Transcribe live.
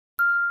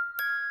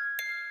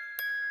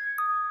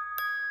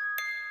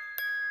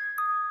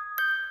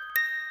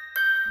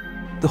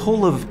The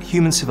whole of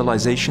human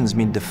civilization has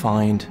been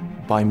defined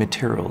by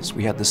materials.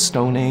 We had the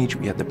Stone Age,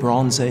 we had the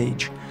Bronze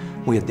Age,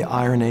 we had the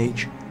Iron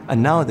Age,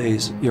 and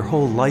nowadays your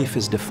whole life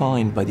is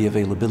defined by the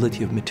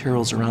availability of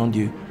materials around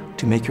you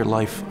to make your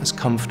life as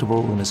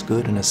comfortable and as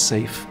good and as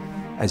safe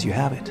as you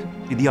have it.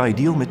 The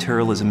ideal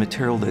material is a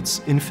material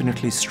that's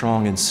infinitely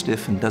strong and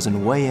stiff and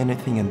doesn't weigh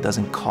anything and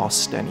doesn't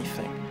cost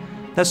anything.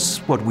 That's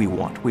what we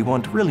want. We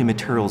want really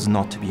materials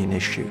not to be an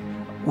issue.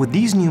 With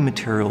these new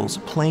materials,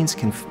 planes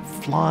can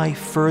fly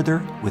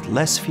further with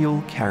less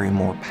fuel, carry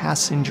more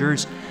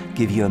passengers,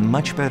 give you a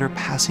much better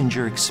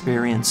passenger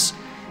experience,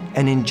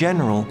 and in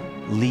general,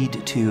 lead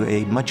to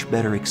a much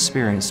better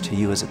experience to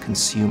you as a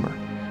consumer.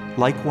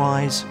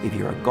 Likewise, if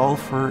you're a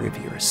golfer, if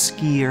you're a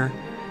skier,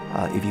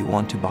 if you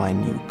want to buy a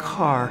new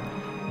car,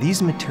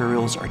 these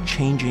materials are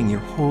changing your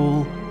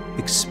whole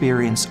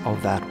experience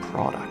of that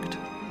product.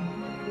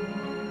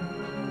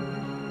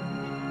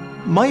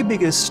 My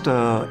biggest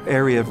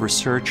area of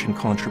research and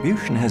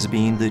contribution has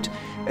been that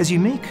as you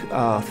make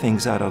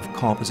things out of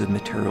composite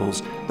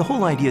materials, the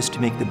whole idea is to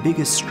make the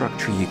biggest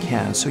structure you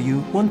can. So you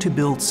want to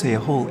build, say, a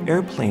whole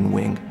airplane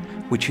wing,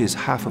 which is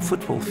half a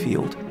football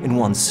field, in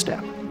one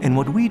step. And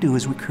what we do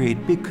is we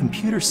create big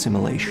computer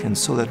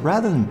simulations so that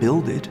rather than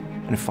build it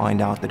and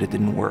find out that it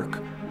didn't work,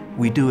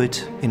 we do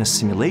it in a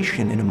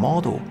simulation, in a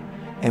model,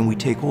 and we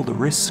take all the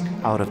risk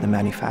out of the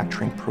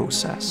manufacturing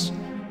process.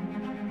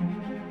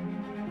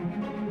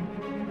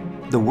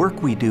 The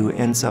work we do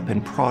ends up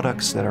in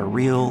products that are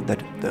real,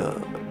 that the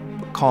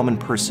common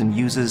person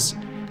uses,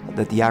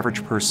 that the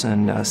average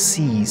person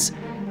sees,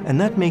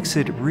 and that makes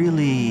it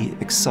really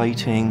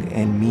exciting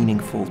and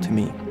meaningful to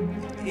me.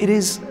 It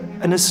is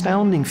an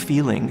astounding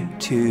feeling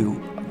to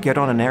get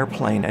on an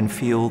airplane and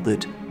feel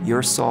that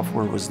your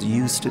software was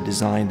used to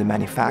design the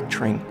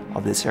manufacturing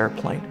of this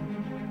airplane.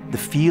 The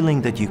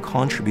feeling that you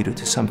contributed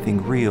to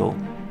something real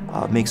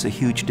makes a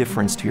huge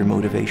difference to your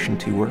motivation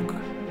to work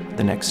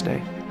the next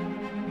day.